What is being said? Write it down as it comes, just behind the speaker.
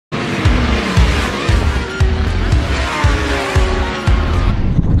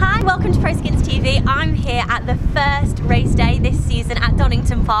first race day this season at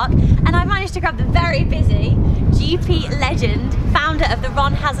Donington Park, and I managed to grab the very busy GP legend, founder of the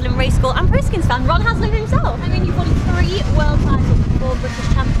Ron Haslam Race School and Proskins fan, Ron Haslam himself. I mean, you've won 3 world titles and 4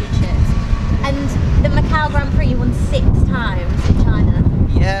 British championships, and the Macau Grand Prix you won 6 times in China.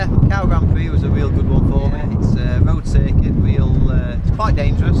 Yeah, Macau Grand Prix was a real good one for me. It's a road circuit, it's quite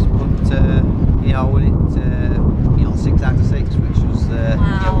dangerous, but you know, I won it 6 out of 6, which was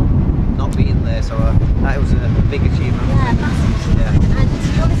wow. not beaten there, so that was a big achievement. Yeah, massive achievement. Yeah. And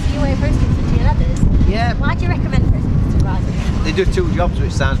you obviously wear Proskins into your leathers. Yeah. Why do you recommend Proskins to riders? They do 2 jobs,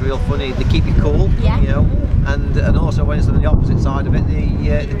 which sounds real funny. They keep you cool, you know, and also when it's on the opposite side of it,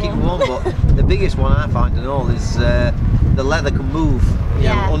 they keep you warm. But the biggest one I find in all is the leather can move, you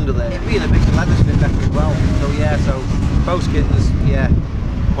know, under there. Being a big leather's a bit better as well. So yeah, so Proskins, yeah,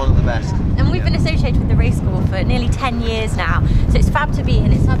 one of the best. And we've been associated with the race school for nearly 10 years now, so it's fab to be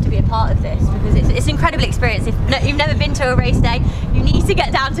in, it's fab to be a part of this, because it's an incredible experience. If you've never been to a race day, you need to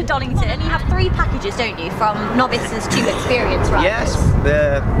get down to Donington. And you have 3 packages, don't you, from novices to experienced riders? Yes,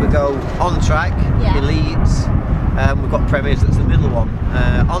 we go on track, elites, we've got premiers, that's the middle one.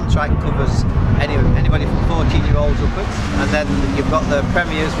 On track covers anybody from 14-year-olds upwards, and then you've got the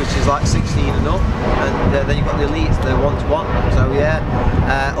premiers, which is like 16 and up, and then you've got the elites, the 1-to-1. So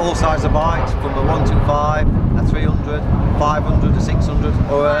yeah, all sizes of bikes, from a 125, a 300, 500, a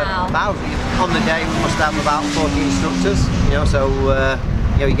 600, or a 1000. On the day we must have about 40 instructors, you know, so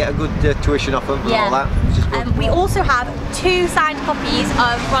you know, you get a good tuition off them and all that, which is good. We also have 2 signed copies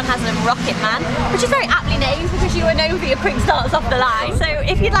of Ron Haslam Rocket Man, which is very aptly named because you are known for your quick starts off the line. So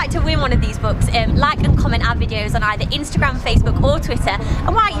if you'd like to win one of these books, like and comment our videos on either Instagram, Facebook or Twitter.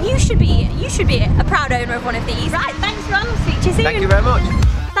 And why you should be a proud owner of one of these. Right, thanks Ron, speak to you soon. Thank you very much.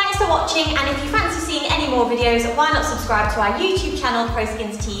 Thanks for watching, and if you fancy seeing any more videos, why not subscribe to our YouTube channel,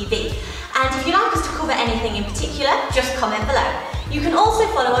 Proskins TV. And if you'd like us to cover anything in particular, just comment below. You can also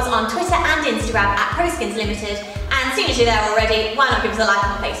follow us on Twitter and Instagram at Proskins Limited, and as soon as you're there already, why not give us a like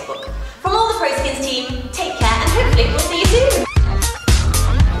on Facebook. From all the Proskins team,